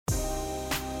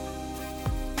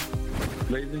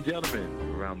Ladies and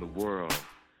gentlemen around the world,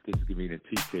 this is comedian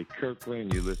TK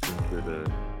Kirkland. You listen to the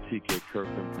TK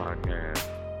Kirkland podcast.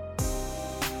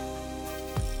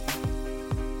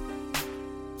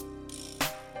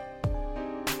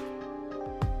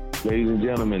 Ladies and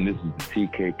gentlemen, this is the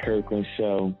TK Kirkland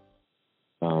Show.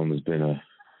 It's been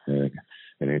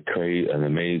an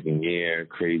amazing year,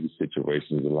 crazy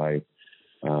situations of life.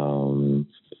 Showing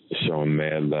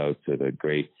mad love to the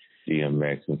great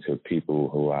DMX and to people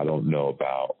who I don't know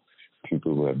about,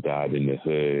 people who have died in the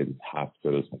hood,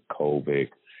 hospitals with COVID,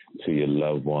 to your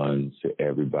loved ones, to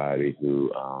everybody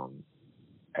who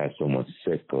has someone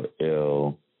sick or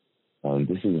ill.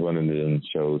 This is one of them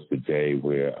shows today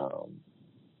where,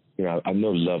 I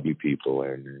know lovely people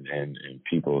and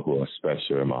people who are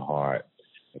special in my heart,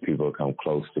 and people who come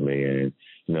close to me. And,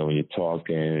 when you're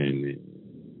talking and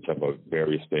talk about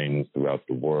various things throughout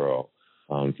the world,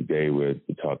 today we're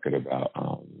talking about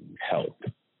health,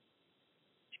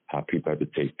 how people have to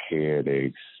take care of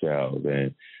themselves.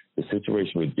 And the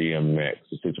situation with DMX,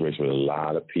 the situation with a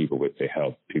lot of people with their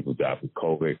health, people die from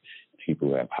COVID, people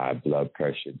who have high blood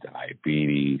pressure,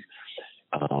 diabetes.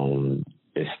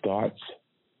 It starts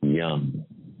young,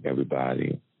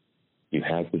 everybody. You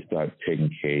have to start taking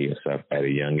care of yourself at a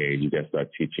young age. You got to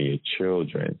start teaching your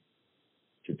children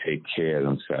to take care of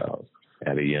themselves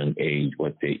at a young age,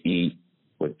 what they eat,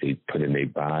 what they put in their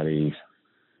bodies,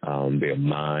 their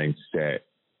mindset,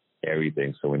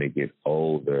 everything. So when they get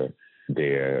older,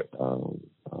 their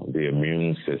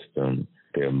immune system,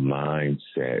 their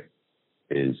mindset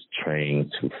is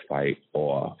trained to fight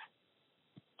off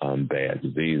bad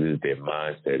diseases. Their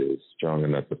mindset is strong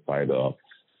enough to fight off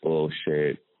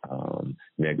bullshit,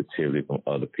 negativity from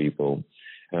other people.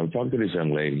 And I'm talking to this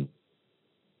young lady,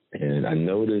 and I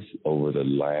noticed over the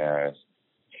last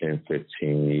 10,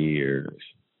 15 years,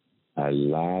 a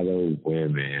lot of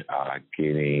women are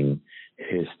getting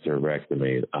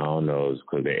hysterectomies. I don't know, it's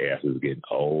because their ass is getting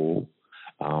old.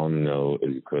 I don't know,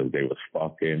 it's because they was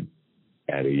fucking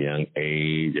at a young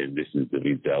age and this is the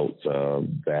result of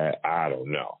that. I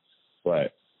don't know.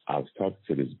 But I was talking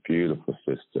to this beautiful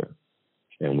sister,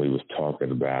 and we was talking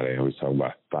about it, and we was talking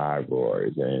about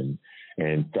thyroids.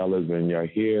 And fellas, when y'all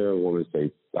hear a woman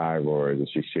say thyroids and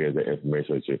she shares that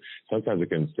information with you, sometimes it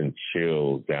can send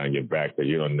chills down your back that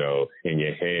you don't know. In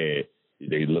your head,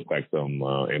 they look like some,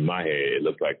 in my head, it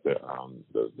looks like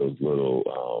those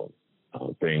little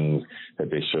things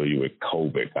that they show you with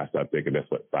COVID. I start thinking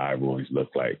that's what thyroids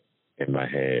look like in my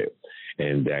head.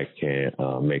 And that can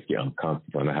make you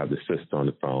uncomfortable. And I have the sister on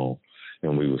the phone,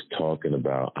 and we was talking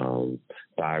about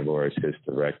thyroids,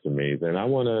 hysterectomies. And I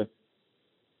want to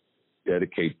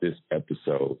dedicate this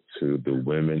episode to the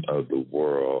women of the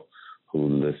world who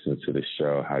listen to the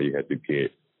show, how you have to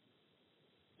get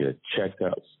your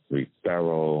checkups, be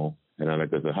thorough, and all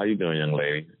that good stuff. How you doing, young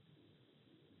lady?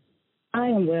 I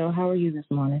am well. How are you this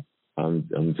morning? I'm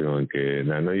doing good.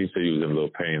 And I know you said you was in a little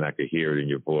pain. I could hear it in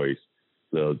your voice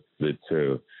a little bit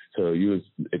too. So you was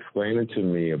explaining to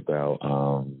me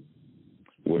about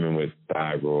women with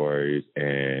thyroid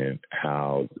and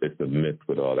how it's a myth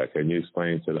with all that. Can you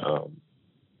explain to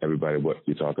everybody what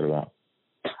you're talking about?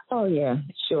 Oh, yeah,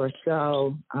 sure.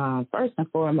 So first and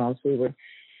foremost,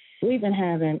 we've been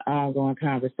having ongoing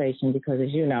conversation because, as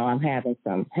you know, I'm having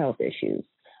some health issues.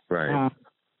 Right.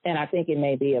 And I think it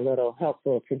may be a little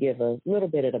helpful to give a little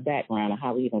bit of the background of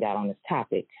how we even got on this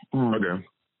topic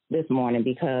this morning,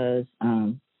 because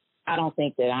I don't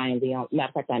think that I am the only, matter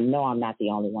of fact, I know I'm not the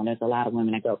only one. There's a lot of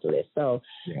women that go through this. So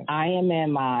I am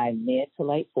in my mid to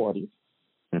late 40s.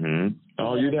 Mm-hmm.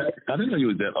 Oh, you that? I didn't know you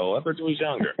was that old. I thought you was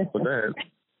younger. But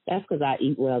that's because I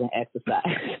eat well and exercise.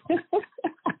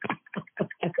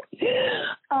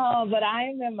 But I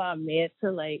am in my mid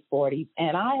to late 40s,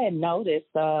 and I had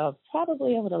noticed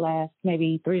probably over the last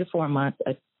maybe 3 to 4 months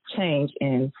a change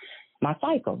in my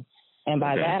cycle. And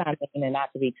by that, I mean, and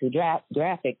not to be too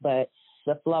graphic, but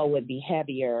the flow would be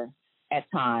heavier at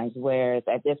times, whereas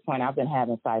at this point I've been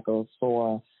having cycles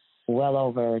for well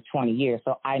over 20 years.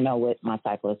 So I know what my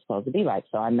cycle is supposed to be like.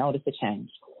 So I noticed a change.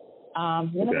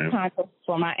 Then it was time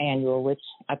for my annual, which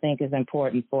I think is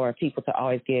important for people to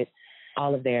always get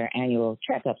all of their annual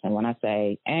checkups. And when I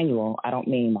say annual, I don't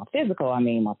mean my physical, I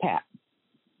mean my pap.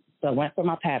 So I went for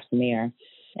my pap smear.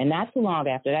 And not too long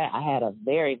after that, I had a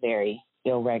very, very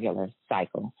irregular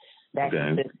cycle. That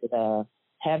consisted of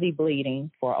heavy bleeding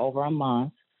for over a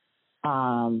month.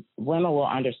 Women will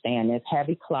understand this,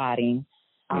 heavy clotting,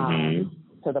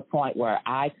 to the point where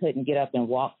I couldn't get up and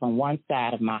walk from one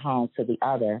side of my home to the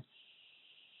other.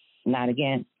 Not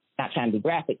trying to be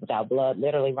graphic, without blood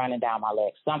literally running down my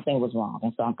legs. Something was wrong.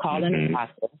 And so I'm calling the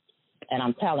doctor, and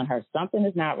I'm telling her something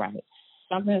is not right.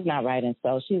 something is not right. And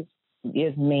so she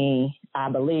gives me, I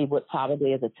believe, what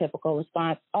probably is a typical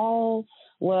response. Oh,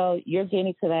 well, you're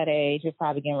getting to that age. You're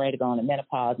probably getting ready to go into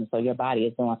menopause. And so your body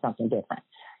is doing something different.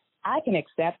 I can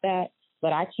accept that,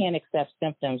 but I can't accept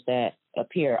symptoms that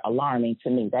appear alarming to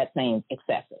me. That seems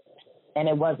excessive. And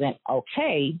it wasn't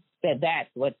okay that that's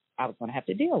what I was going to have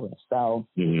to deal with. So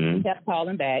I kept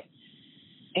calling back.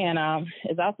 And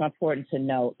it's also important to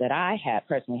note that I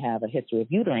personally have a history of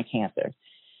uterine cancer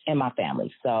in my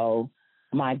family. So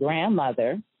my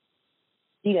grandmother,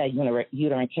 she had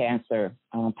uterine cancer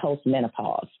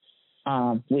post-menopause,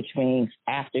 which means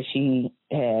after she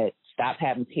had stopped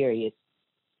having periods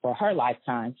for her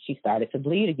lifetime, she started to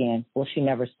bleed again. Well, she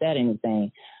never said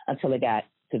anything until it got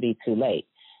to be too late.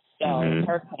 So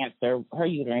her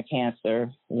uterine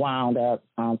cancer wound up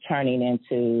turning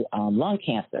into lung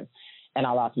cancer, and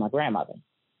I lost my grandmother.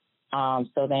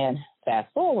 So then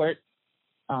fast forward,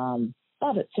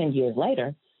 about 10 years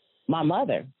later, my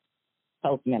mother,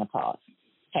 post-menopause,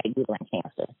 had uterine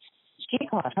cancer. She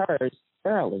caught hers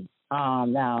early.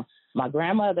 Now, my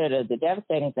grandmother, the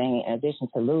devastating thing, in addition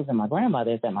to losing my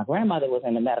grandmother, is that my grandmother was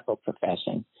in the medical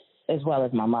profession as well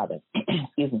as my mother.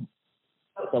 Excuse me.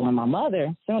 So when my mother,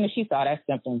 as soon as she saw that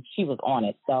symptom, she was on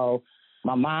it. So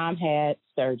my mom had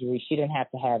surgery. She didn't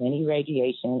have to have any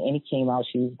radiation, any chemo.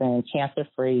 She's been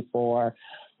cancer-free for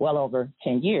well over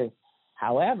 10 years.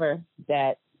 However,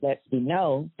 that lets me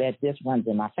know that this runs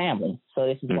in my family. So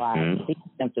this is why these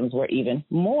symptoms were even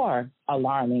more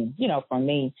alarming, for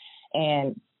me.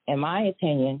 And in my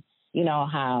opinion,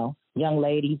 how young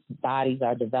ladies' bodies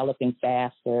are developing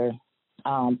faster.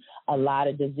 A lot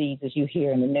of diseases you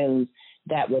hear in the news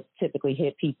that would typically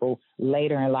hit people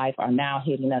later in life are now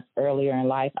hitting us earlier in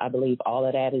life. I believe all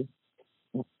of that is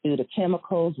due to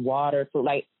chemicals, water, food,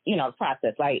 the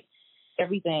process.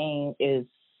 Everything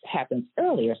happens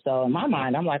earlier. So in my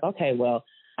mind, I'm like, okay, well,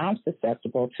 I'm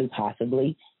susceptible to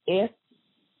possibly, if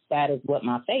that is what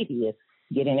my fate is,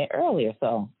 getting it earlier.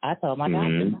 So I told my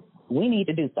doctor, we need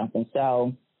to do something.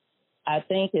 So I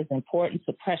think it's important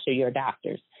to pressure your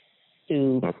doctors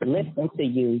to listen to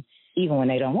you even when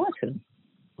they don't want to.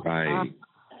 Right.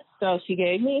 So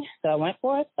I went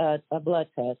for a blood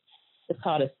test. It's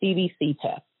called a CBC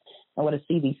test. And what a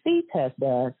CBC test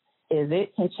does is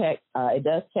it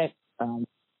does check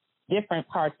different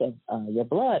parts of your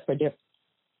blood for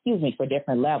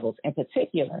different levels. In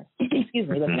particular,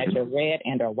 looking at your red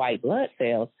and or white blood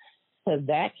cells, because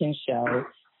that can show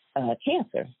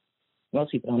cancer.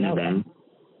 Most people don't know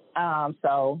that.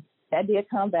 So that did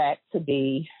come back to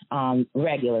be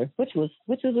regular, which was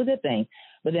a good thing.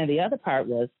 But then the other part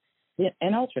was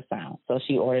an ultrasound. So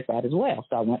she ordered that as well.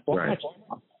 So I went for an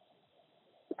ultrasound.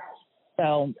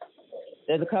 So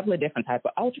there's a couple of different types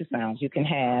of ultrasounds you can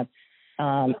have.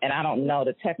 And I don't know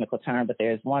the technical term, but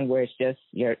there's one where it's just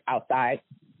you're outside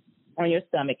on your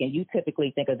stomach, and you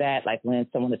typically think of that like when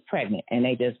someone is pregnant and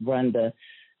they just run the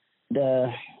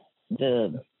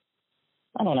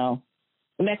I don't know,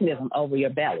 the mechanism over your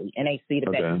belly and they see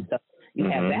the baby. So you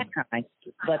have that kind,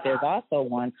 but there's also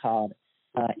one called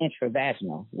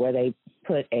intravaginal, where they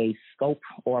put a scope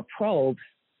or a probe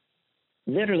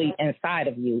literally inside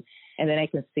of you, and then they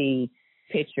can see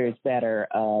pictures better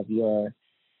of your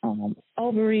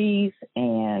ovaries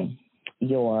and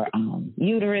your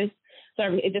uterus. So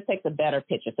it just takes a better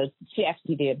picture. So she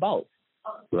actually did both.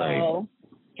 Right. So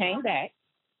came back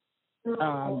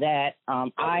that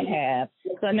I have,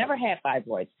 so I never had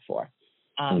fibroids before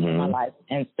in my life.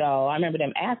 And so I remember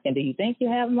them asking, do you think you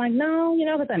have them? I'm like, no,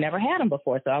 because I never had them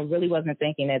before. So I really wasn't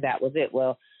thinking that was it.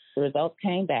 Well, the results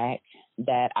came back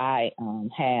that I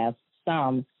have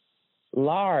some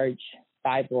large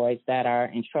fibroids that are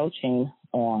encroaching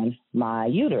on my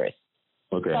uterus.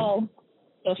 Okay. So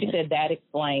she said that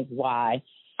explains why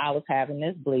I was having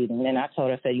this bleeding. And I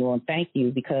told her, I said, thank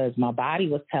you, because my body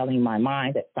was telling my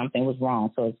mind that something was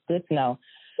wrong. So it's good to know,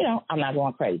 I'm not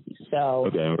going crazy. So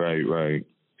okay, right.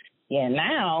 Yeah,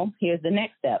 now here's the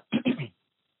next step.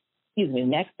 The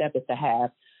next step is to have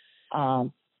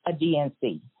a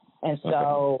DNC. And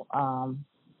so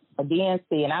a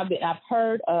DNC, and I've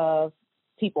heard of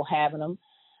people having them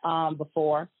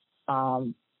before.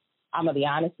 I'm gonna be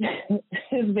honest.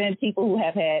 There's been people who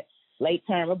have had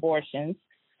late-term abortions.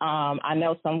 I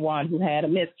know someone who had a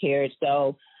miscarriage.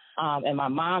 So, and my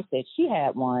mom said she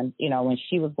had one, when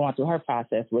she was going through her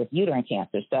process with uterine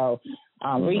cancer. So,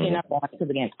 reading up on it, because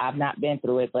again, I've not been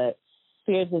through it, but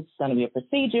here's it's going to be a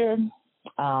procedure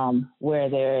where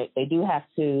they do have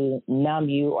to numb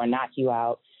you or knock you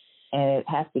out, and it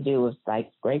has to do with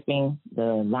like scraping the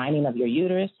lining of your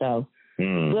uterus. So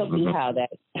we'll see how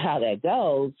that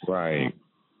goes. Right.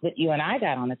 that you and I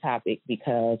got on the topic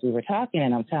because we were talking,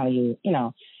 and I'm telling you,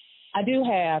 I do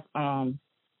have, I'm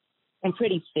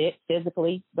pretty fit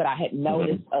physically, but I had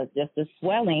noticed just a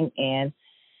swelling in,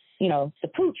 the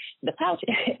pouch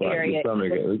area. The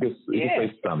stomach. You can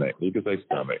say stomach. You can say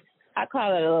stomach. I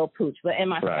call it a little pooch, but in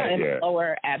my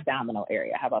lower abdominal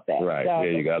area. How about that? Right. So,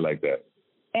 you got it like that.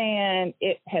 And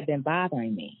it had been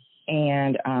bothering me.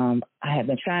 And I had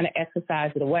been trying to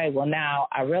exercise it away. Well, now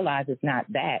I realize it's not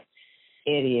that.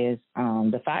 It is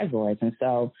the fibroids. And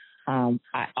so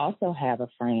I also have a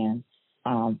friend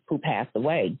who passed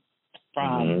away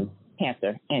from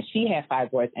cancer. And she had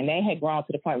fibroids. And they had grown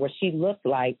to the point where she looked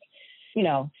like,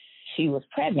 she was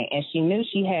pregnant. And she knew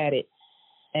she had it.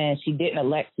 And she didn't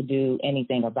elect to do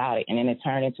anything about it. And then it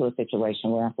turned into a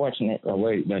situation where,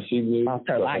 unfortunately, now she knew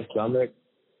her life. Her stomach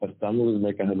was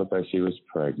making her look like she was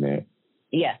pregnant.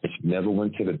 Yes. But she never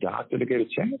went to the doctor to get a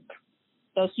check.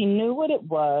 So she knew what it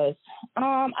was.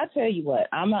 I tell you what,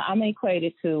 I'm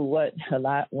equated to what a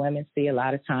lot of women see a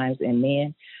lot of times in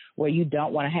men, where you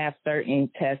don't want to have certain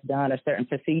tests done or certain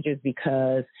procedures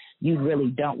because you really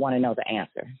don't want to know the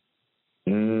answer.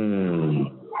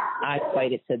 I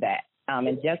equate it to that.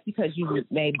 And just because you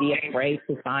may be afraid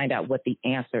to find out what the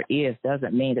answer is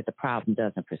doesn't mean that the problem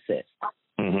doesn't persist.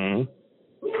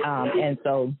 And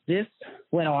so this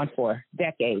went on for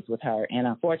decades with her. And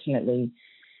unfortunately,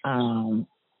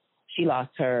 she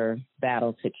lost her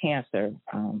battle to cancer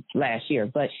last year.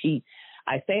 But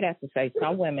I say that to say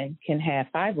some women can have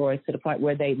fibroids to the point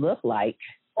where they look like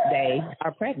they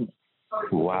are pregnant.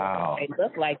 Wow. They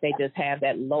look like they just have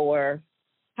that lower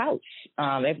pouch.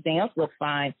 Everything else looks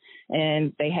fine,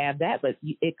 and they have that, but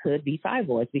it could be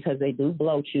fibroids because they do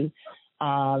bloat you.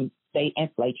 They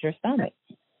inflate your stomach.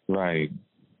 Right.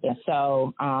 And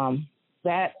so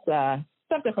that's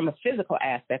something from a physical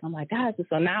aspect. I'm like, guys,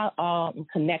 so now I'm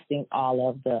connecting all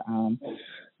of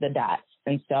the dots.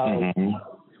 And so,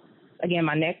 again,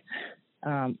 my next,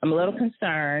 I'm a little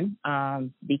concerned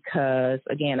because,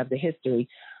 again, of the history,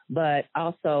 but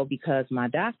also because my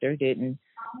doctor didn't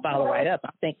follow right up. I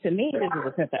think to me, this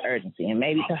is a sense of urgency, and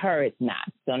maybe to her it's not.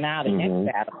 So now the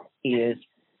next battle is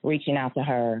reaching out to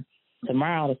her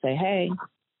tomorrow to say, hey,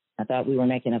 I thought we were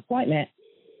making an appointment.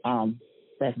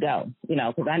 Let's go,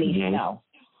 because I need to know.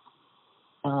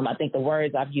 I think the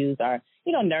words I've used are,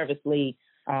 nervously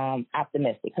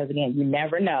optimistic, because, again, you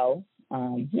never know.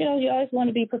 You always want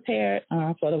to be prepared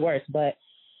for the worst. But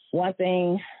one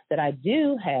thing that I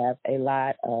do have a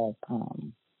lot of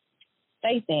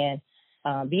faith in,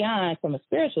 beyond from a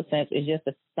spiritual sense, is just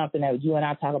something that you and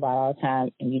I talk about all the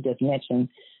time, and you just mentioned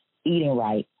eating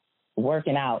right,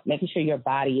 working out, making sure your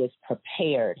body is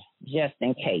prepared just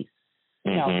in case,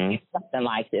 if something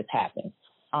like this happens,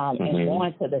 and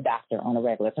going to the doctor on a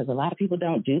regular, because a lot of people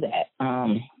don't do that.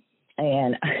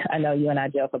 And I know you and I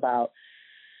joke about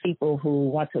people who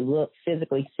want to look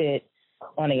physically fit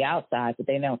on the outside, but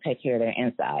they don't take care of their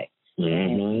inside.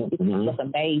 And you look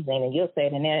amazing, and you'll say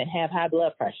it, and then have high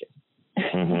blood pressure.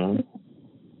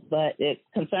 But it's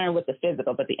concerned with the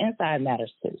physical, but the inside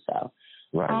matters too. So,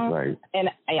 right. And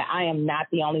I am not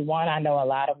the only one. I know a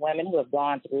lot of women who have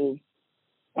gone through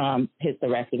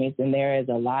hysterectomies, and there is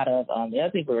a lot of the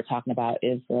other thing we were talking about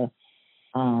is the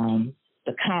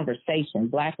conversation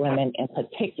Black women in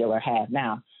particular have.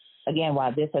 Now, again,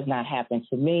 while this has not happened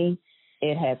to me,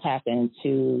 it has happened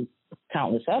to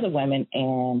countless other women,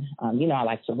 and I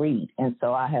like to read, and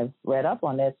so I have read up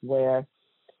on this where.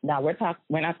 Now, we're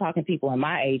not talking people in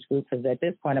my age group, because at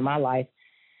this point in my life,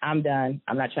 I'm done.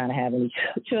 I'm not trying to have any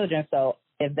children. So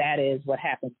if that is what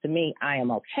happens to me, I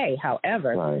am okay.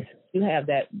 However, you have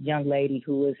that young lady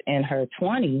who is in her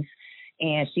 20s,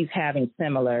 and she's having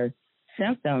similar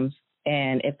symptoms.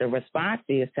 And if the response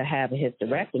is to have a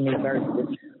hysterectomy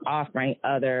versus offering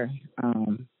other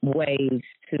ways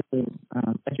to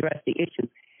address the issue,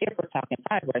 if we're talking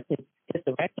fibroids,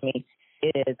 hysterectomy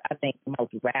is, I think, the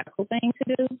most radical thing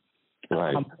to do.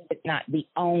 It's not the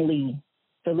only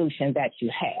solution that you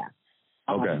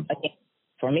have. Again,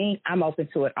 for me, I'm open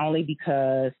to it only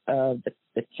because of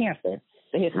the cancer,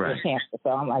 the history of cancer.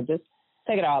 So I'm like, just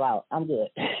take it all out. I'm good.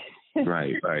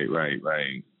 Right.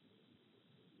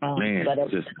 Man,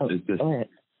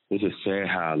 it's just sad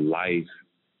how life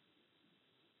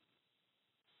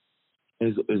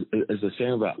is a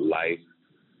shame about life.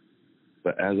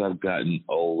 But as I've gotten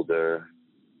older,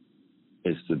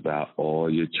 it's about all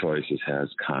your choices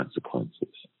has consequences.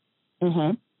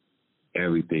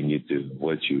 Everything you do,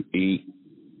 what you eat,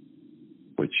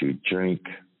 what you drink,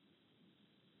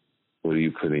 what do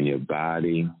you put in your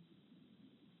body,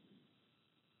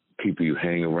 people you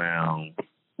hang around,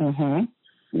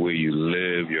 where you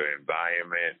live, your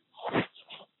environment.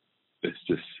 it's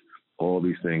just all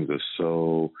these things are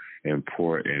so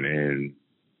important. And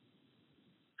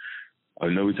I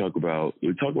know we talk about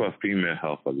female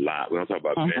health a lot. We don't talk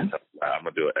about men's health a lot. I'm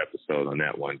gonna do an episode on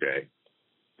that one day.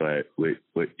 But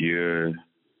what you're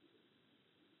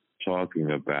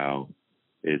talking about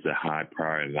is a high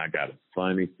priority. And I got a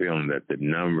funny feeling that the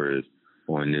numbers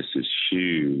on this is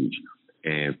huge,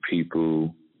 and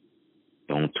people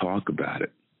don't talk about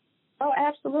it. Oh,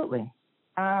 absolutely.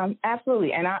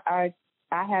 Absolutely. And I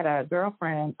had a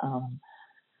girlfriend,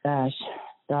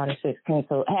 daughter 16,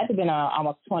 so it had to have been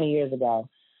almost 20 years ago.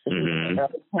 Mm-hmm.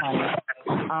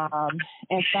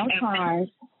 And sometimes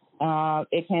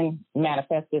it can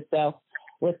manifest itself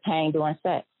with pain during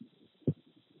sex.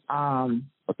 And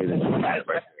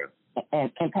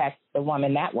impact the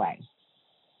woman that way.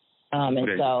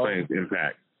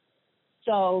 Impact.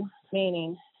 So,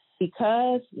 meaning,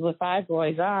 because what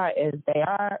fibroids are is they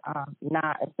are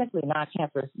essentially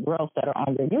non-cancerous growths that are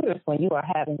on your uterus when you are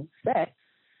having sex.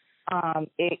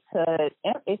 It could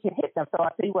hit them. So I'll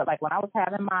tell you what, like when I was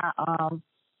having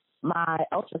my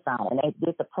ultrasound and they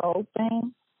did the probe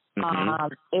thing,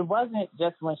 it wasn't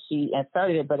just when she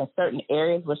inserted it, but in certain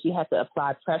areas where she had to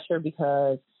apply pressure,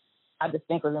 because I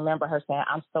distinctly remember her saying,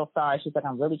 "I'm so sorry." She's like,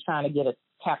 "I'm really trying to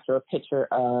capture a picture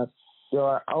of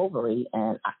your ovary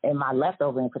and my left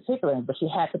ovary in particular," but she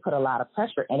had to put a lot of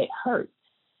pressure and it hurt.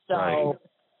 So right.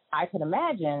 I can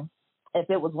imagine if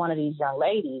it was one of these young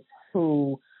ladies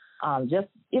who it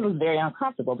was very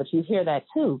uncomfortable, but you hear that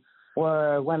too,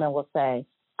 where women will say,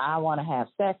 "I want to have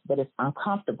sex, but it's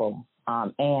uncomfortable."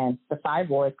 And the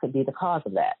fibroids could be the cause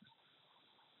of that.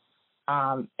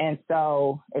 And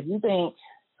so if you think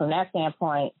from that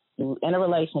standpoint, you in a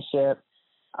relationship,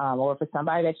 or if it's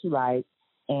somebody that you like,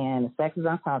 and the sex is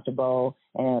uncomfortable,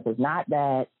 and if it's not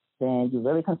that, then you're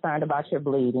really concerned about your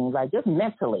bleeding, like just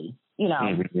mentally, you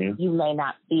may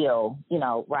not feel,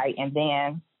 right. And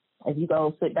then if you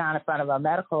go sit down in front of a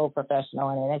medical professional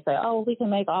and they say, "Oh, we can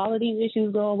make all of these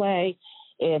issues go away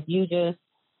if you just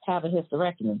have a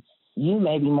hysterectomy," you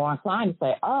may be more inclined to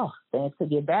say, "Oh, things could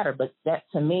get better." But that,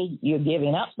 to me, you're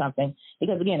giving up something,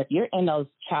 because again, if you're in those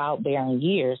childbearing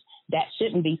years, that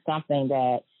shouldn't be something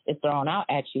that is thrown out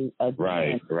at you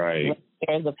again. Right.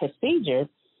 There's a procedure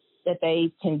that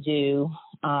they can do.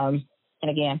 And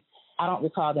again, I don't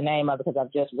recall the name of it because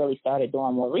I've just really started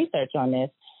doing more research on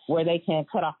this, where they can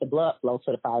cut off the blood flow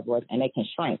to the fibroids and they can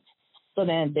shrink. So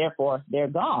then, therefore, they're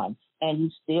gone. And you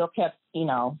still kept,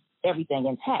 everything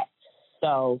intact.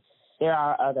 So there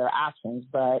are other options.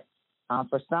 But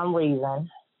for some reason,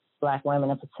 Black women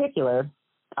in particular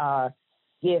are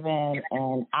given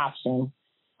an option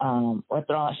or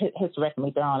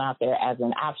hysterectomy thrown out there as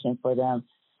an option for them,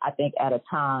 I think, at a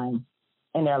time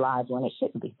in their lives when it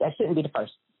shouldn't be. That shouldn't be the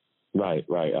first. Right.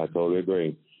 I totally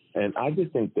agree. And I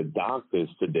just think the doctors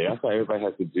today, that's why everybody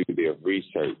has to do their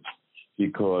research,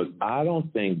 because I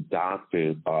don't think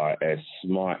doctors are as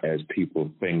smart as people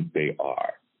think they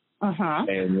are.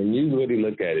 And when you really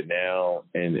look at it now,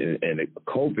 and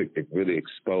COVID really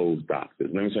exposed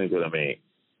doctors. Let me tell you what I mean.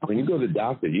 When you go to the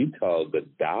doctor, you tell the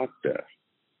doctor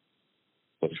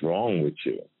what's wrong with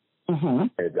you. And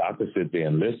the doctor sits there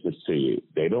and listens to you.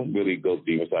 They don't really go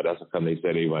deep inside. That's how they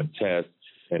say they run tests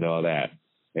and all that.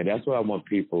 And that's why I want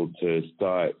people to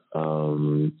start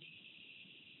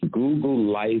Google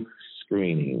life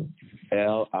screening,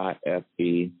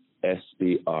 LIFESCREENING,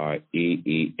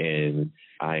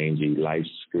 life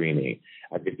screening.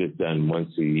 I get this done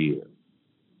once a year.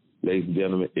 Ladies and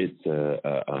gentlemen, it's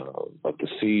a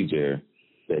procedure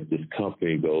that this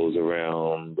company goes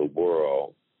around the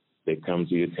world. They come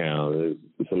to your town.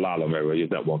 It's a lot of them everywhere.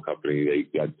 It's not one company. They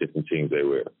got different teams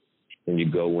everywhere. And you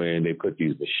go in, they put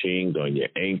these machines on your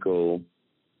ankle.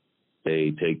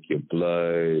 They take your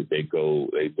blood. They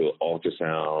do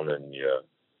ultrasound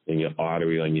in your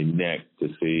artery on your neck to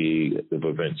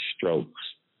prevent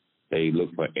strokes. They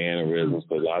look for aneurysms.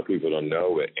 So a lot of people don't know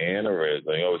what aneurysm.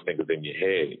 They always think it's in your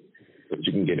head, but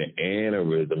you can get an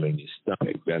aneurysm in your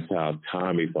stomach. That's how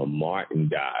Tommy from Martin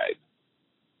died,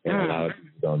 and a lot of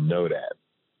people don't know that.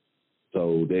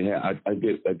 So they have. I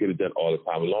get it done all the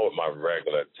time, along with my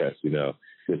regular tests.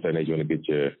 Just saying that you want to get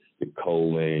your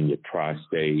colon, your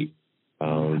prostate,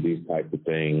 these types of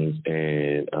things,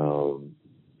 and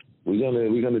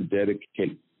we're gonna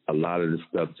dedicate a lot of this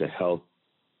stuff to health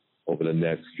over the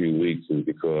next few weeks, is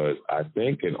because I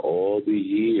think in all the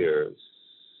years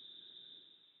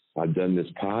I've done this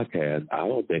podcast, I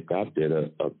don't think I've did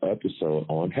an episode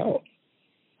on health.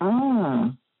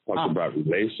 I talked about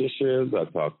relationships. I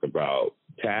talked about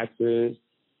taxes.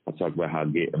 I talked about how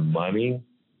getting money.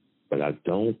 But I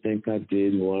don't think I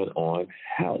did one on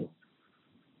health.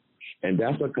 And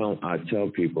that's what I tell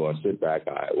people. I sit back,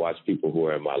 I watch people who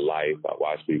are in my life. I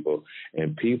watch people,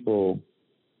 and people,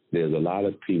 there's a lot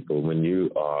of people, when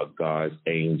you are God's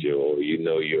angel, or you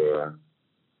know your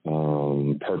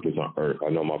purpose on earth. I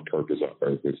know my purpose on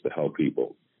earth is to help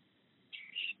people.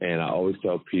 And I always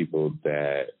tell people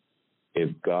that if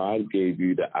God gave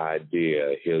you the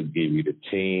idea, he'll give you the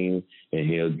team and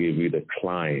he'll give you the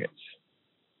clients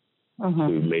to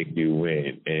make you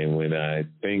win. And when I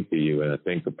think of you and I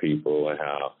think of people and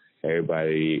how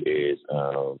everybody is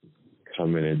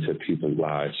coming into people's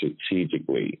lives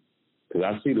strategically, because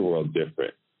I see the world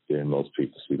different than most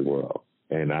people see the world.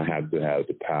 And I have to have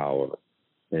the power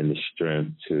and the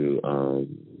strength to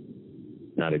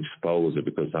not expose it,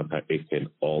 because sometimes it can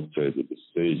alter the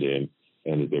decision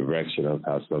and the direction of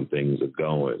how some things are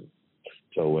going.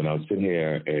 So when I'm sitting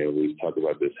here and we talk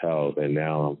about this health, and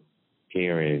now I'm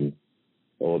hearing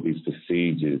all these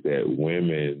procedures that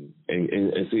women, and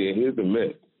see, and here's the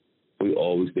myth. We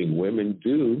always think women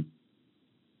do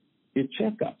get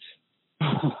checkups.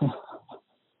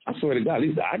 I swear to God, at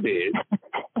least I did.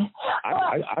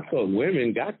 I thought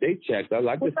women got their checkups.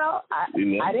 I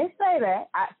didn't say that.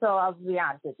 So I'll be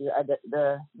honest with you.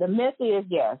 The myth is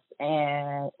yes,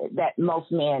 and that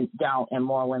most men don't and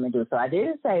more women do. So I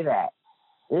didn't say that.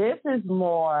 This is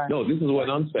more. No, this is what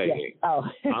I'm saying. Yes. Oh.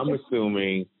 I'm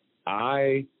assuming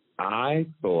I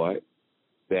thought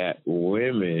that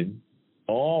women,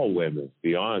 all women, to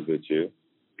be honest with you,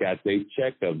 got their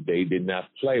checkup. They did not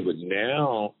play. But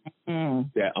now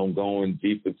that I'm going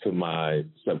deep into my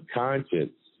subconscious,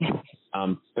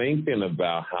 I'm thinking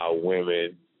about how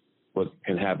women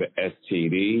can have an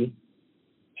STD,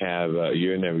 have a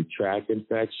urinary tract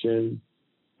infection,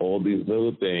 all these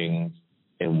little things,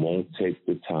 and won't take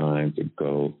the time to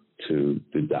go to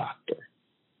the doctor.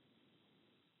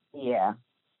 Yeah.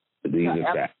 These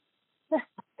are facts.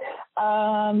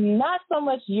 Not so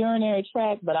much urinary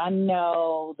tract, but I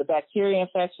know the bacteria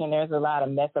infection, there's a lot of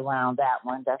myth around that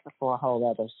one. That's for a whole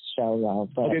other show, though.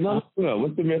 But, okay, no.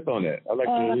 What's the myth on that? I like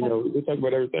to, we talk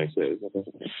about everything.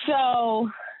 So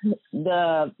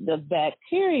the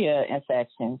bacteria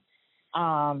infection,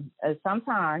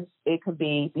 sometimes it could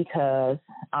be because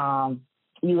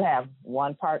you have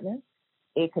one partner.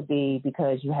 It could be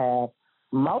because you have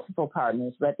multiple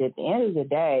partners. But at the end of the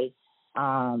day,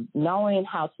 knowing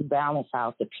how to balance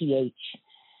out the pH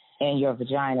in your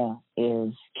vagina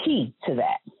is key to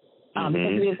that.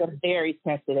 Because it is a very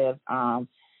sensitive,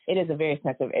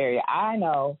 area. I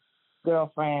know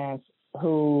girlfriends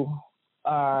who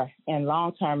are in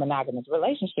long-term monogamous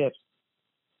relationships,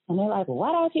 and they're like, well,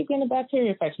 why do I keep getting a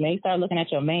bacteria infection? Then you start looking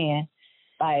at your man,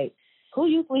 like, who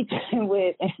you sleeping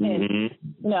with, and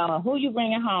who you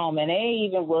bringing home, and they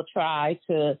even will try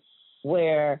to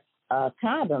wear a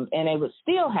condom, and it would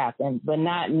still happen, but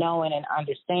not knowing and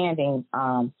understanding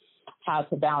how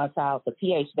to balance out the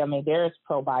pH. I mean, there's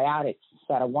probiotics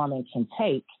that a woman can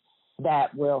take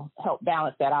that will help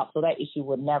balance that out, so that issue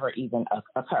would never even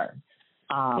occur.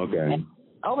 And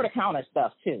over-the-counter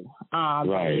stuff too.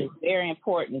 Right. It's very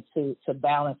important to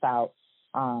balance out,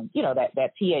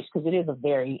 that pH, because it is a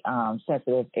very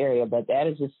sensitive area. But that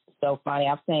is just so funny.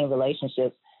 I've seen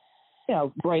relationships,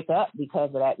 break up because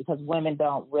of that, because women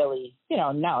don't really,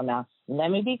 know. Now, let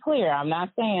me be clear. I'm not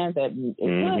saying that it's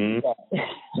good.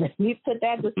 Let me put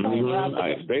that disclaimer out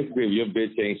there. Basically, if your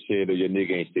bitch ain't shit or your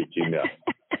nigga ain't shit,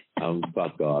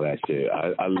 fuck all that shit.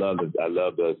 I love it. I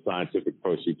love the scientific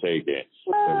approach you take it.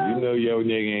 If you know your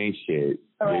nigga ain't shit,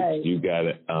 bitch, you got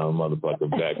a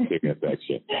motherfucking bacteria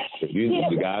infection. If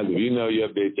you know your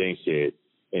bitch ain't shit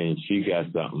and she got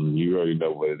something, you already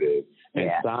know what it is. And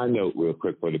side note real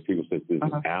quick for the people, since this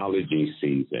is allergy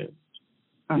season,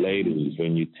 ladies,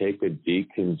 when you take a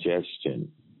decongestion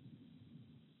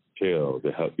pill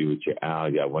to help you with your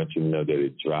allergy, I want you to know that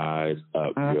it dries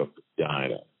up your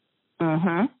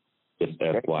vagina. Just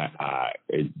FYI,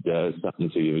 it does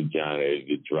something to your vagina.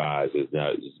 It dries. It's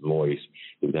not as moist.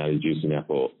 It's not as juicy. Now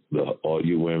for all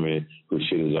you women whose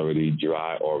shit is already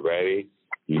dry already,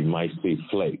 you might see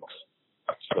flakes.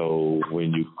 So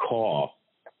when you cough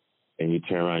and you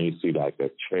turn around, you see like a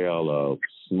trail of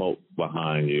smoke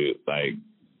behind you, like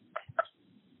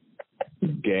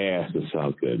gas or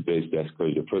something. Bitch, that's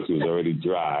because your pussy was already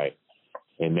dry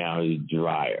and now it's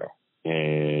drier.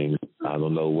 And I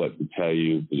don't know what to tell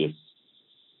you. Just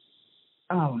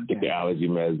get the allergy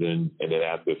medicine, and then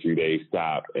after a few days,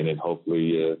 stop, and then hopefully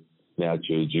your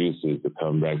natural juices to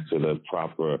come back to the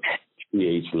proper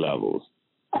pH levels.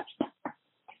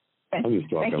 I'm just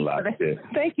talking a lot of shit.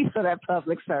 Thank you for that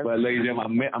public service. But ladies and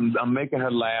gentlemen, I'm making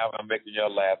her laugh. I'm making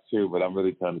y'all laugh too. But I'm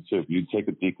really telling the truth. You take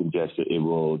a decongestant, it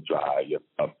will dry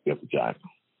up your vagina.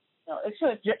 it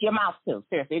should, your mouth too.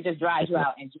 Seriously, it just dries you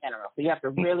out in general. So you have to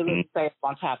really, really stay up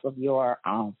on top of your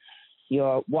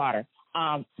water.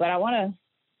 But I want to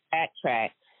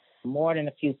backtrack more than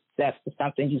a few steps to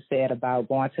something you said about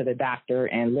going to the doctor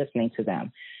and listening to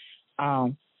them.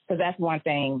 Because that's one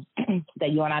thing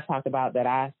that you and I talked about that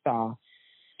I saw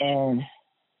in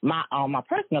my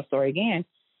personal story. Again,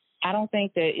 I don't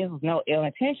think that it was no ill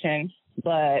intention,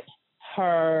 but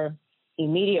her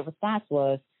immediate response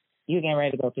was, "You're getting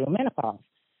ready to go through menopause."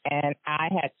 And I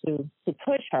had to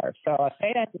push her. So I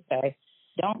say that to say,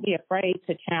 don't be afraid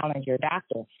to challenge your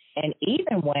doctor. And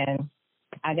even when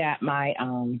I got my,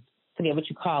 forget what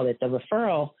you call it, the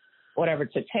referral, whatever,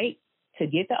 to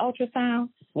get the ultrasound,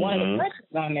 one of the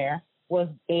questions on there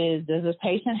is does this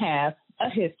patient have a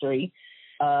history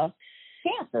of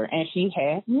cancer? And she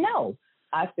had no.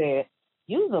 I said,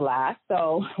 use a lie.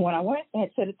 So when I went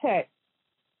into the tech,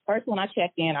 first when I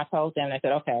checked in, I told them, I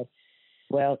said, okay,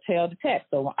 well, tell the tech.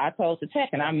 So I told the tech,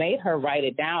 and I made her write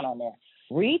it down on there.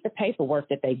 Read the paperwork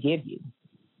that they give you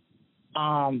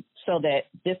so that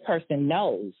this person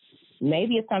knows.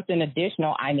 Maybe it's something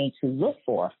additional I need to look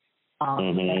for.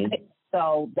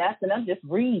 So that's enough. Just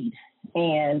read.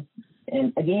 And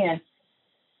again,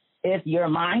 if your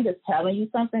mind is telling you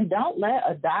something, don't let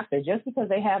a doctor, just because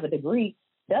they have a degree,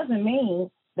 doesn't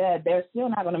mean that they're still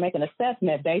not going to make an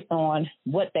assessment based on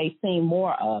what they've seen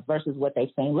more of versus what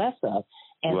they've seen less of.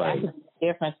 And that's the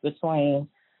difference between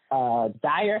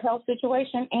dire health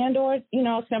situation and or,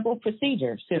 simple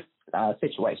procedure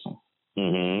situation.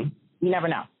 You never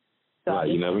know. So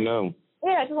you never know.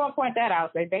 Yeah, I just want to point that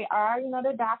out. They are,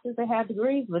 they're doctors, they have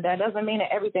degrees, but that doesn't mean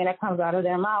that everything that comes out of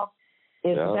their mouth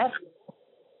is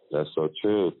That's so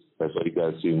true. That's why you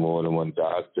got to see more than one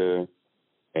doctor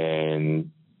and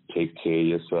take care of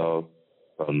yourself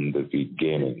from the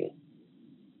beginning.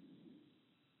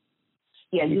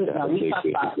 Yeah,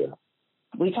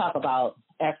 we talk about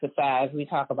exercise, we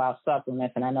talk about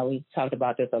supplements, and I know we talked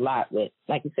about this a lot with,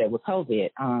 like you said, with COVID.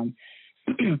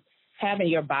 Having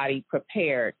your body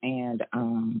prepared, and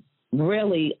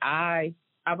really, I've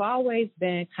always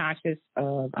been conscious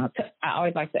of. I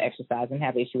always like to exercise and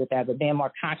have issue with that, but being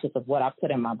more conscious of what I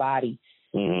put in my body.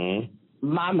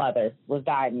 My mother was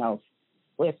diagnosed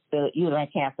with the uterine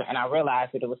cancer, and I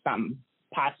realized that it was something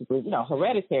possibly,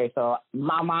 hereditary. So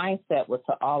my mindset was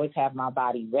to always have my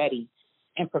body ready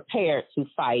and prepared to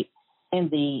fight in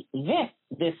the event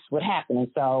this would happen.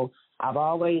 And so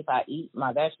I eat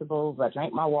my vegetables, I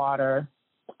drink my water,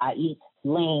 I eat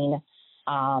lean,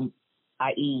 I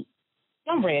eat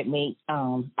some red meat.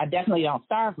 I definitely don't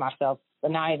starve myself,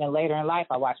 but now even later in life,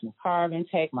 I watch my carb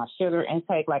intake, my sugar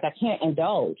intake. Like I can't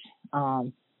indulge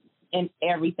in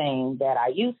everything that I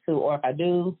used to, or if I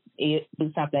do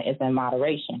something, it's in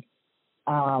moderation.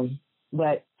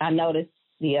 But I noticed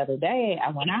the other day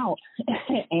I went out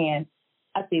and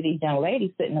I see these young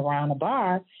ladies sitting around the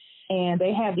bar, and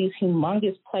they have these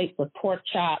humongous plates of pork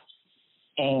chops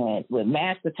and with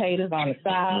mashed potatoes on the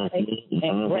side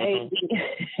and gravy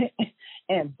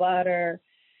and butter,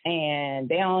 and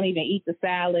they don't even eat the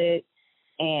salad.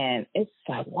 And it's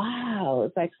like, wow,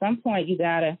 it's like some point you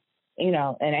gotta,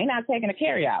 and they not taking a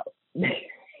carry out. Right.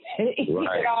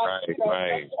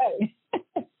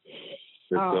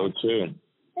 It's so true.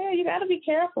 Yeah, you gotta be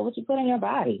careful what you put in your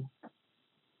body.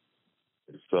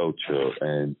 It's so true.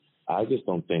 And I just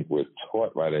don't think we're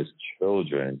taught right as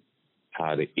children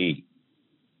how to eat.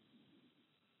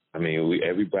 I mean,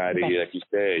 everybody, like you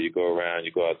said, you go around,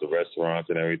 you go out to restaurants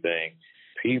and everything,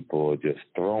 people are just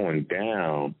throwing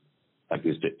down like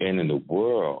it's the end of the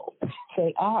world.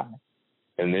 They are.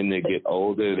 And then they get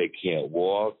older, they can't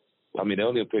walk. I mean, they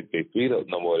don't even pick their feet up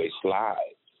no more, they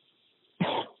slide.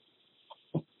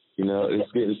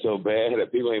 It's getting so bad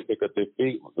that people ain't pick up their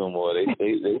feet no more. They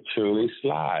truly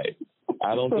slide.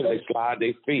 I don't think they slide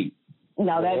their feet.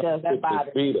 No, that's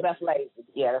bothers. That's lazy.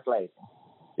 Yeah, that's lazy.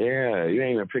 Yeah, you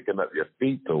ain't even picking up your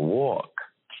feet to walk.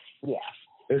 Yeah.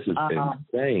 This is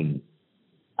insane.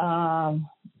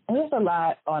 There's a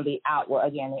lot on the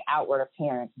outward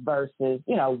appearance versus,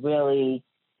 really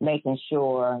making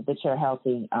sure that you're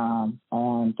healthy on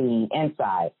the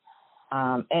inside.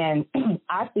 And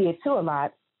I see it too a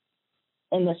lot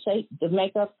in the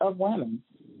makeup of women.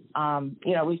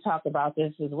 We've talked about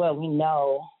this as well. We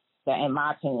know that, in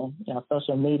my opinion,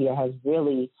 social media has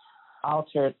really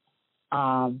altered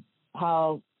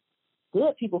how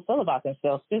good people feel about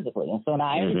themselves physically. And so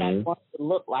now everybody wants to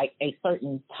look like a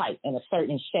certain type and a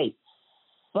certain shape.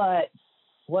 But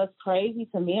what's crazy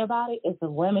to me about it is the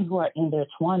women who are in their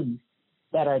 20s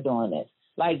that are doing this.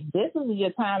 Like, this is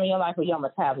your time in your life where your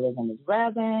metabolism is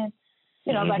revving.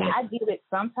 Like, I get it.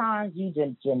 Sometimes you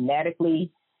just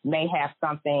genetically may have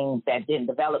something that didn't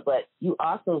develop, but you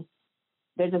also,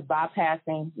 they're just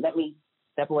bypassing, let me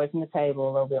step away from the table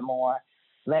a little bit more.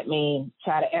 Let me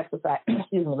try to exercise,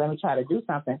 excuse me, let me try to do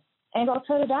something and go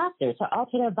to the doctor to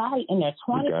alter their body in their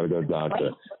 20s. You got to go to the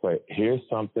doctor. But here's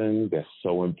something that's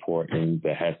so important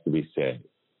that has to be said.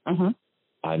 Mm-hmm.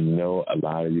 I know a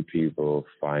lot of you people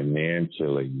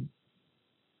financially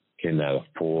cannot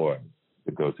afford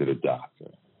to go to the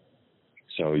doctor.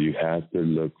 So you have to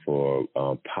look for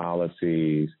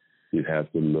policies. You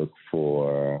have to look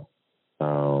for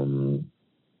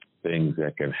things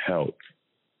that can help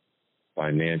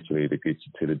financially to get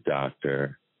you to the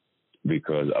doctor,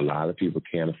 because a lot of people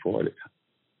can't afford it.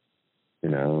 You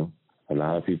know, a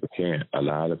lot of people can't. A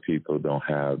lot of people don't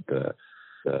have the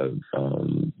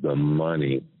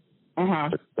money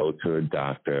to go to a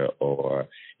doctor or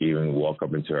even walk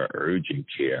up into an urgent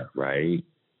care, right?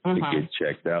 To get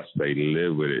checked out so they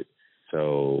live with it.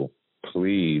 So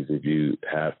please, if you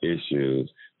have issues,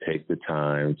 take the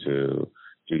time to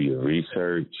do your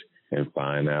research and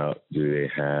find out, do they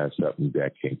have something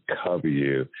that can cover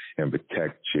you and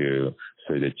protect you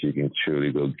so that you can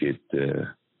truly go get the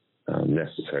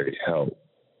necessary help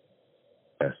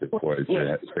that's important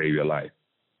to save your life.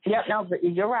 Yep, no, but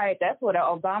you're right. That's where the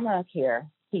Obamacare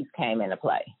piece came into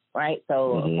play, right?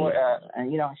 So,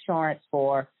 insurance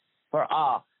for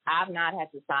all. I've not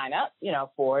had to sign up,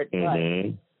 for it, but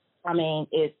I mean,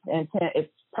 its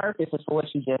purpose is for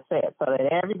what you just said, so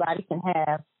that everybody can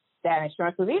have that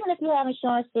insurance. Because even if you have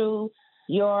insurance through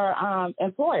your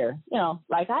employer,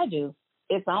 like I do,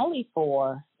 it's only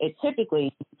it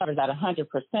typically covers at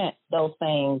 100% those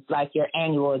things like your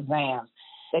annual exams.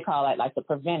 They call it like the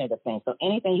preventative thing. So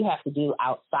anything you have to do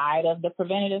outside of the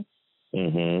preventative,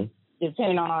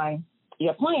 depending on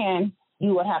your plan,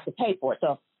 you would have to pay for it.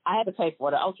 So I had to pay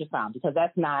for the ultrasound because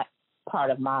that's not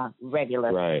part of my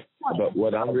regular. Right. Plan. But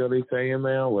what I'm really saying,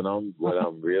 man, what I'm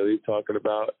really talking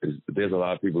about is there's a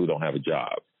lot of people who don't have a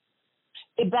job.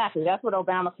 Exactly. That's what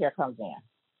Obamacare comes in.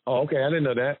 Oh, okay. I didn't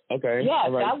know that. Okay. Yeah,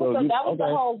 right. that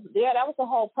was the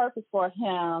whole purpose for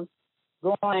him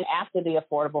going after the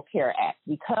Affordable Care Act,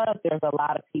 because there's a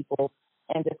lot of people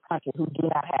in this country who do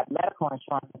not have medical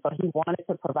insurance. So he wanted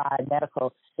to provide the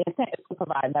intent is to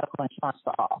provide medical insurance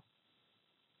for all.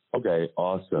 Okay,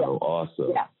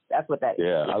 awesome. Yeah, that's what that is.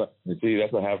 Yeah, you see,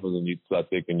 that's what happens when you start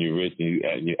thinking you're rich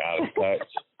and you're out of touch.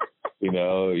 I'm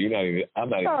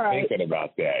not even thinking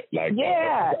about that. Like,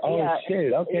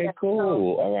 shit, okay,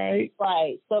 cool, all right.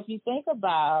 Right, so if you think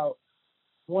about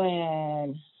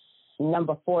when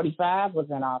number 45 was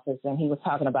in office and he was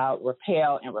talking about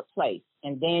repeal and replace,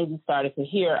 and then you started to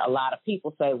hear a lot of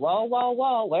people say,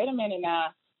 whoa, wait a minute now,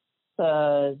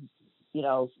 because,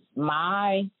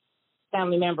 my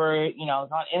family member, is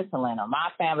on insulin, or my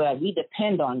family, we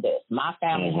depend on this. My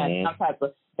family has some type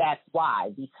of, that's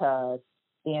why, because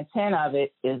the intent of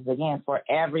it is, again, for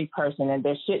every person, and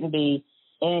there shouldn't be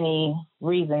any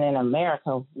reason in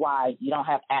America why you don't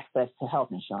have access to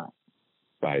health insurance.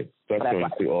 Right. That's going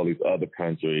to all these other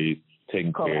countries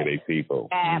taking care of their people.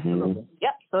 Absolutely.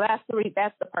 Yep. So that's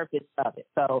the purpose of it.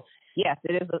 So, yes,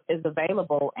 it is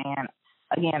available, and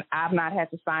again, I've not had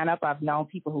to sign up. I've known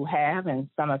people who have, and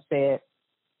some have said,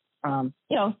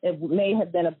 it may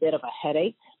have been a bit of a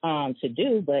headache to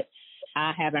do, but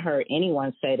I haven't heard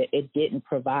anyone say that it didn't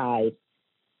provide,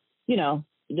 the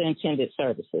intended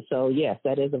services. So, yes,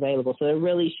 that is available. So there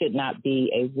really should not be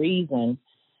a reason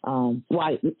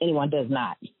why anyone does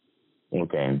not.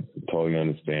 Okay, totally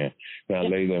understand. Now,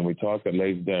 ladies and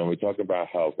gentlemen, we talk about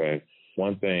health, and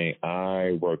one thing,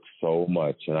 I work so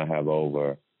much, and I have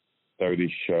over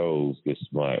 30 shows this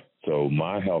month. So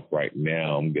my health right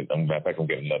now, I'm getting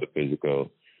another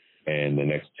physical in the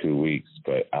next 2 weeks.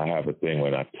 But I have a thing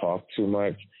when I talk too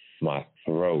much, my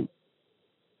throat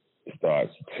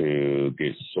starts to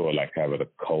get sore, like having a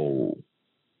cold.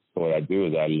 So what I do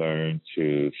is I learn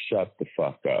to shut the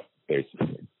fuck up,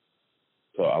 basically.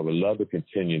 So I would love to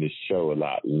continue the show a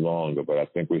lot longer, but I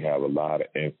think we have a lot of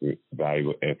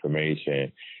valuable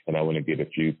information, and I want to get a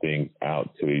few things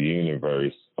out to the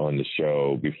universe on the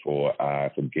show before I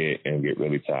forget and get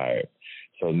really tired.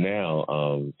 So now,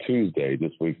 Tuesday,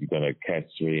 this week, you're going to catch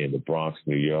me in the Bronx,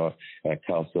 New York, at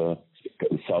Salsa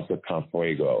Con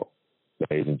Fuego,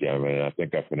 ladies and gentlemen. And I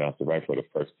think I pronounced it right for the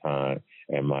first time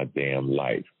in my damn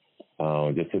life.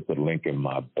 Just hit the link in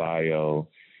my bio,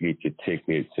 get your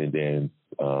tickets, and then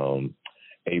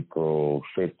April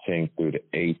 15th through the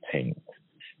 18th,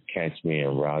 catch me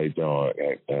in Raleigh Dawn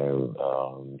at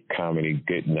Comedy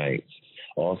Good Nights.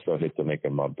 Also hit the link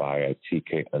in my bio at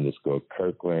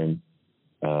TK_Kirkland.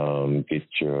 Get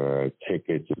your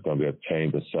tickets. It's going to be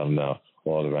obtained, but some now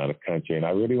all around the country. And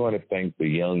I really want to thank the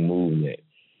young movement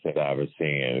that I was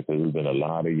seeing, because there's been a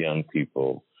lot of young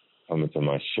people coming to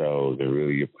my shows and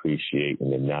really appreciating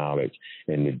the knowledge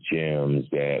and the gems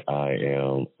that I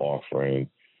am offering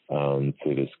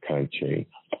to this country.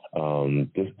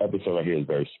 This episode right here is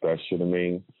very special to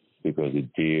me because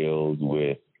it deals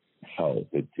with health.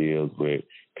 It deals with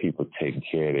people taking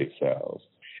care of themselves,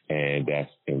 and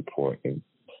that's important.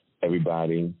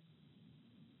 Everybody,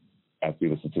 after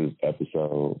you listen to this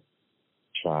episode,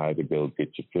 try to go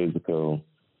get your physical,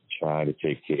 try to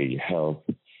take care of your health,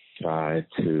 try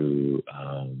to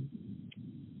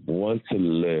want to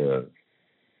live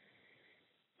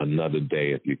another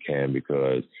day if you can,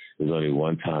 because there's only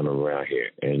one time around here,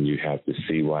 and you have to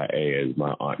CYA, as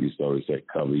my aunt used to always say,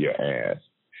 cover your ass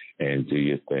and do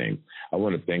your thing. I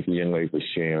want to thank you, young lady, for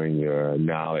sharing your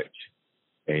knowledge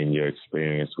and your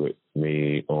experience with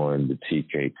me on the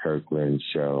TK Kirkland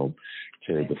show.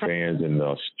 To the fans in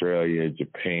Australia,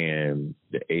 Japan,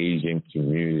 the Asian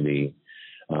community,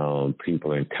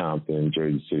 people in Compton,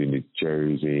 Jersey City, New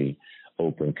Jersey,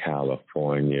 Oakland,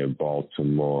 California,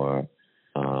 Baltimore,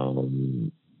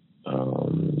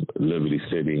 Liberty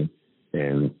City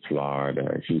in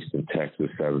Florida, Houston, Texas,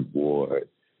 7th Ward,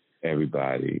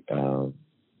 everybody. I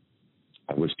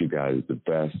wish you guys the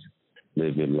best.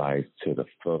 Live your life to the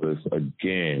fullest.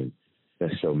 Again,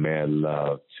 let's show mad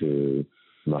love to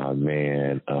my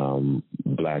man,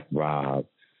 Black Rob,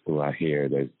 who I hear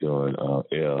that's doing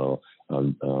ill.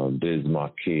 Biz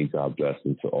Marquis, God bless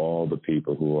him, to all the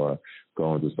people who are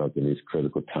going through something in these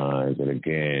critical times. And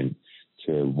again,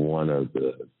 to one of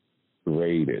the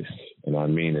greatest, and I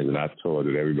mean it, and I told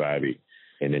it everybody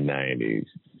in the 90s,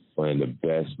 one of the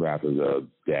best rappers of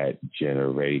that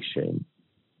generation,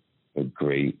 the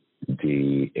great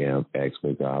DMX.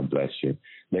 May God bless you.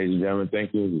 Ladies and gentlemen,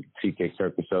 thank you. TK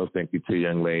Kirkland Show. Thank you to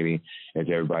young lady. And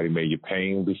to everybody, may your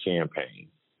pain be champagne.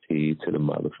 T to the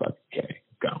motherfucking K.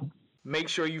 Go. Make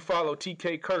sure you follow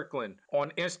TK Kirkland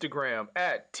on Instagram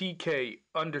at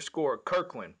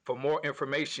TK_Kirkland. For more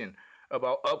information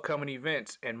about upcoming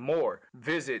events and more,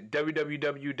 visit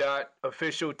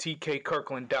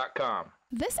www.officialtkkirkland.com.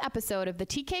 This episode of the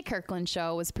TK Kirkland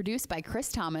Show was produced by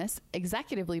Chris Thomas,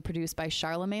 executively produced by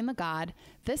Charlemagne the God.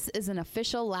 This is an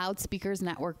official Loudspeakers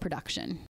Network production.